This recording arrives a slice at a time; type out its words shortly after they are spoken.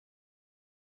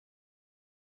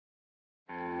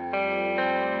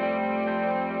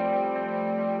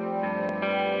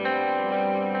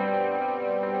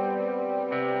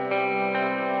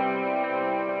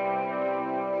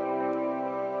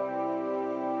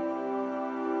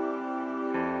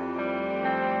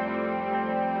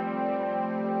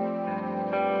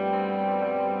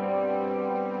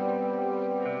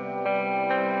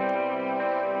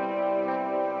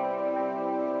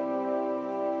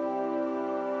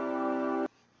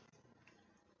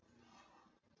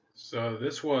So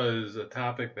this was a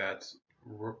topic that's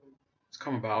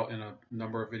come about in a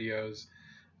number of videos.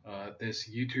 This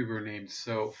YouTuber named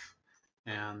Soph,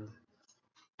 and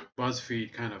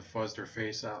BuzzFeed kind of fuzzed her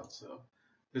face out. So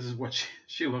this is what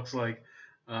she looks like.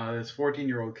 This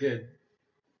 14-year-old kid,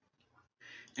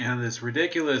 and this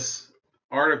ridiculous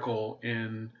article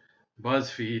in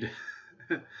BuzzFeed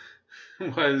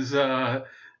was,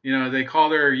 they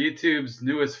called her YouTube's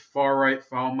newest far-right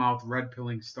foul-mouthed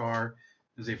red-pilling star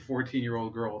as a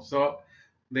 14-year-old girl. So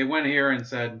they went here and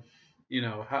said,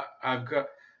 how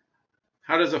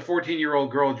does a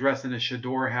 14-year-old girl dressed in a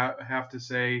chador have to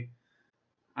say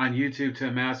on YouTube to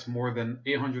amass more than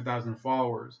 800,000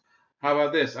 followers? How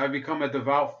about this? I've become a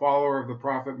devout follower of the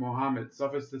Prophet Muhammad.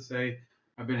 Suffice to say,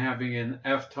 I've been having an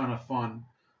F ton of fun.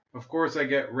 Of course, I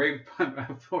get raped by my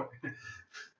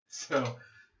So,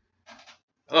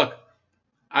 look,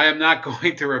 I am not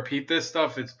going to repeat this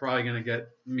stuff. It's probably going to get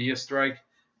me a strike.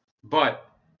 But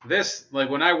this,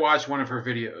 like when I watched one of her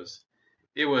videos,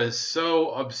 it was so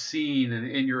obscene and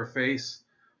in your face.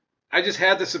 I just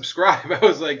had to subscribe. I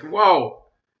was like, whoa.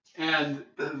 And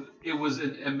it was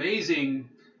amazing.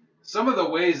 Some of the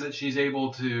ways that she's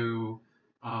able to,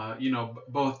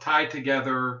 both tie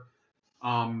together,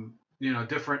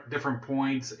 different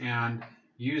points and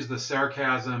use the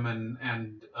sarcasm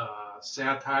and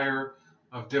satire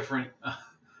of different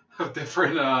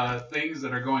things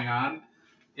that are going on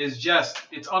is just,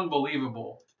 it's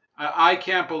unbelievable. I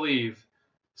can't believe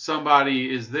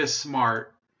somebody is this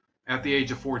smart at the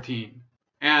age of 14.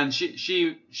 And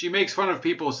she makes fun of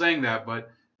people saying that,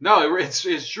 but no,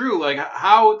 it's true. Like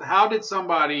how did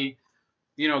somebody,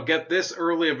 get this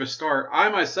early of a start? I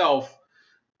myself,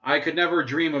 I could never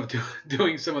dream of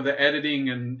doing some of the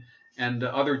editing and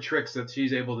the other tricks that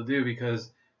she's able to do because,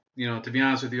 to be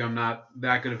honest with you, I'm not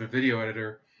that good of a video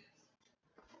editor.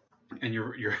 And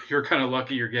you're kind of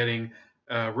lucky you're getting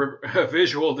a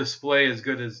visual display as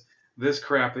good as this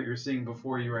crap that you're seeing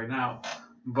before you right now.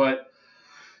 But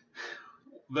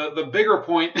the bigger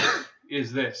point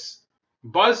is this: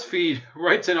 BuzzFeed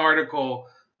writes an article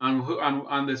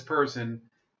on this person,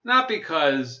 not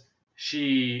because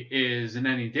she is in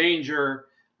any danger,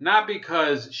 not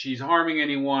because she's harming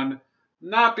anyone,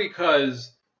 not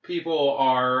because people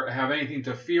have anything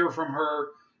to fear from her,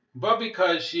 but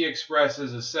because she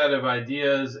expresses a set of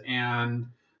ideas and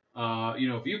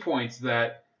viewpoints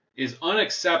that is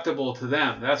unacceptable to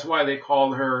them. That's why they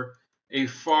called her a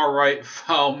far-right,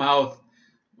 foul-mouthed,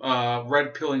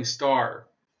 red-pilling star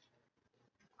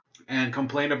and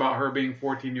complained about her being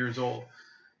 14 years old.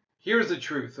 Here's the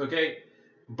truth, okay?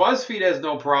 BuzzFeed has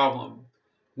no problem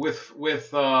with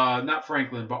not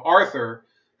Franklin, but Arthur,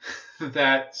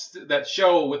 that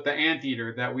show with the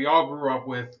anteater that we all grew up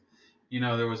with.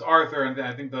 There was Arthur, and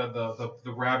I think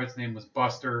the rabbit's name was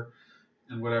Buster,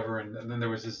 and whatever, and then there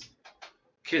was his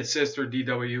kid sister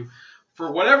DW.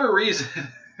 For whatever reason,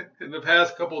 in the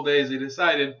past couple of days, they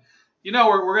decided,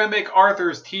 we're gonna make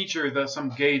Arthur's teacher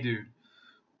some gay dude,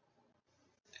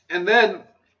 and then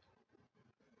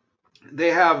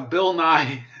they have Bill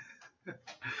Nye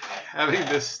having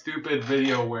this stupid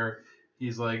video where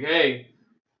he's like, hey,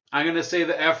 I'm going to say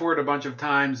the F word a bunch of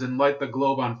times and light the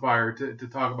globe on fire to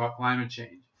talk about climate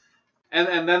change.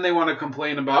 And then they want to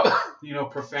complain about,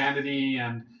 profanity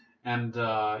and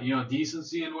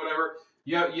decency and whatever.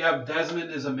 You have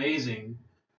Desmond is Amazing,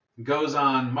 goes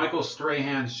on Michael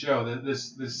Strahan's show.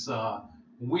 This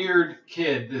weird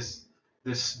kid,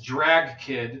 this drag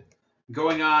kid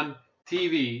going on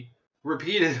TV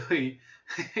repeatedly,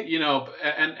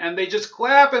 and they just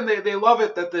clap and they love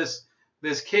it that this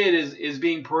kid is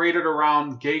being paraded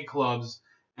around gay clubs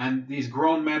and these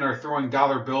grown men are throwing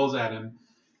dollar bills at him.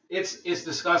 It's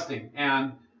disgusting,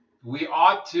 and we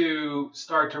ought to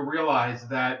start to realize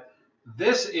that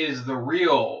this is the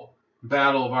real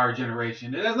battle of our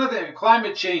generation. It has nothing.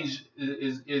 Climate change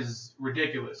is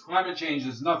ridiculous. Climate change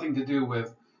has nothing to do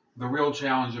with the real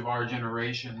challenge of our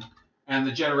generation and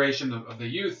the generation of the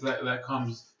youth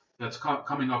that's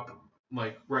coming up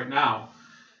like right now.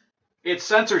 It's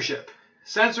censorship.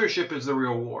 Censorship is the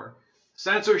real war.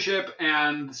 Censorship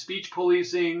and speech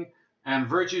policing and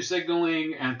virtue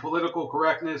signaling and political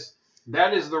correctness,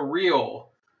 that is the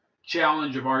real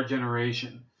challenge of our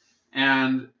generation.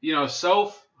 And,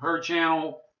 Soph, her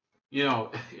channel,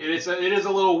 it is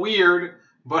a little weird,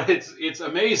 but it's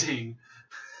amazing.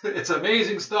 It's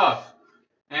amazing stuff.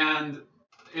 And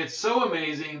it's so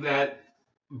amazing that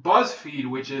BuzzFeed,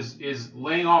 which is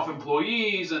laying off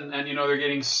employees and they're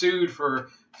getting sued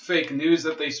for fake news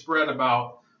that they spread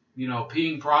about,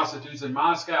 peeing prostitutes in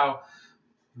Moscow,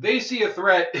 they see a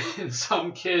threat in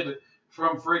some kid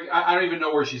from I don't even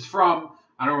know where she's from.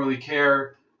 I don't really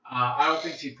care. I don't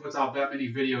think she puts out that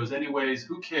many videos anyways.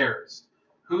 Who cares?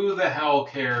 Who the hell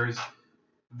cares?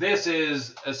 This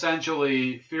is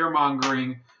essentially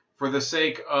fear-mongering for the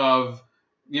sake of,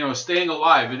 staying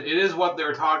alive. It is what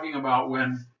they're talking about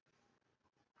when,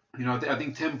 I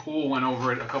think Tim Pool went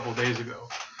over it a couple of days ago.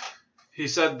 He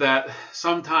said that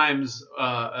sometimes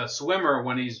a swimmer,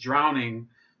 when he's drowning,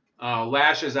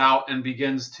 lashes out and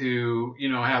begins to,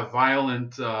 have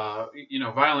violent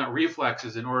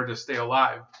reflexes in order to stay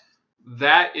alive.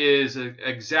 That is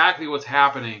exactly what's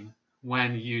happening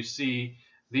when you see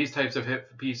these types of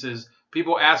hit pieces.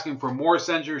 People asking for more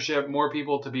censorship, more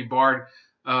people to be barred.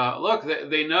 Look,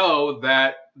 they know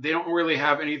that they don't really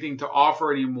have anything to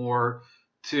offer anymore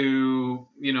to,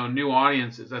 new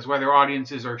audiences. That's why their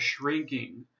audiences are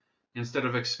shrinking instead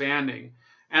of expanding.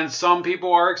 And some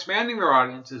people are expanding their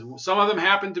audiences. Some of them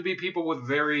happen to be people with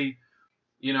very,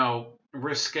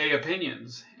 risque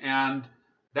opinions, and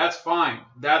that's fine.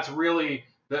 That's really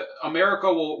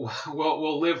America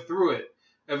will live through it.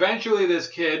 Eventually, this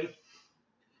kid,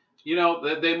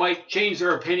 they might change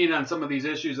their opinion on some of these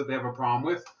issues that they have a problem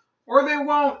with, or they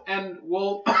won't, and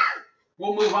we'll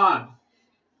we'll move on.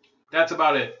 That's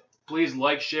about it. Please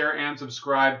like, share, and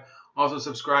subscribe. Also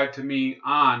subscribe to me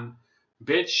on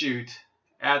BitChute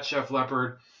at Chef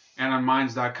Leopard, and on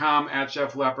Minds.com at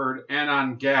Chef Leopard, and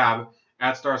on Gab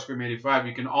at Starscream85.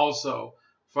 You can also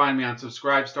find me on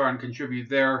Subscribestar and contribute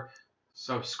there.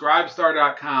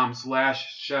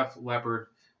 Subscribestar.com/Chef Leopard.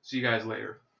 See you guys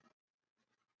later.